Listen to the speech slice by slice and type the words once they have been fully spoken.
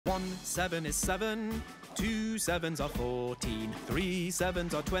1 7 is 7. 2 7s are 14. 3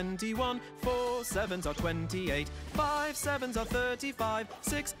 7s are 21. 4 7s are 28. 5 7s are 35.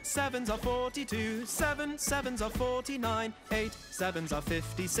 6 7s are 42. 7 7s are 49. 8 7s are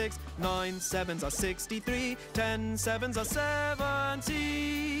 56. 9 7s are 63. 10 7s are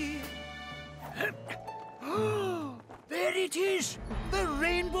 70. There it is! The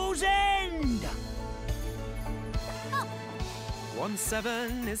rainbow's end! 1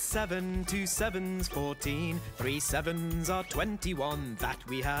 7 is 7, 2 7s 14, 3 7s are 21, that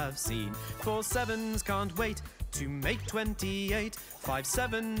we have seen. 4 7s can't wait to make 28. 5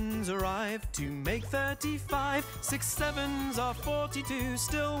 7s arrive to make 35. 6 7s are 42,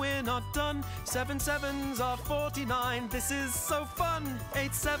 still we're not done. 7 7s are 49, this is so fun.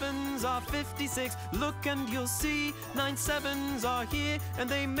 8 7s are 56, look and you'll see. 9 7s are here and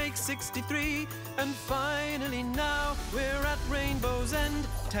they make 63. And finally now we're at rainbow's end.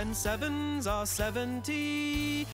 10 7s are 70.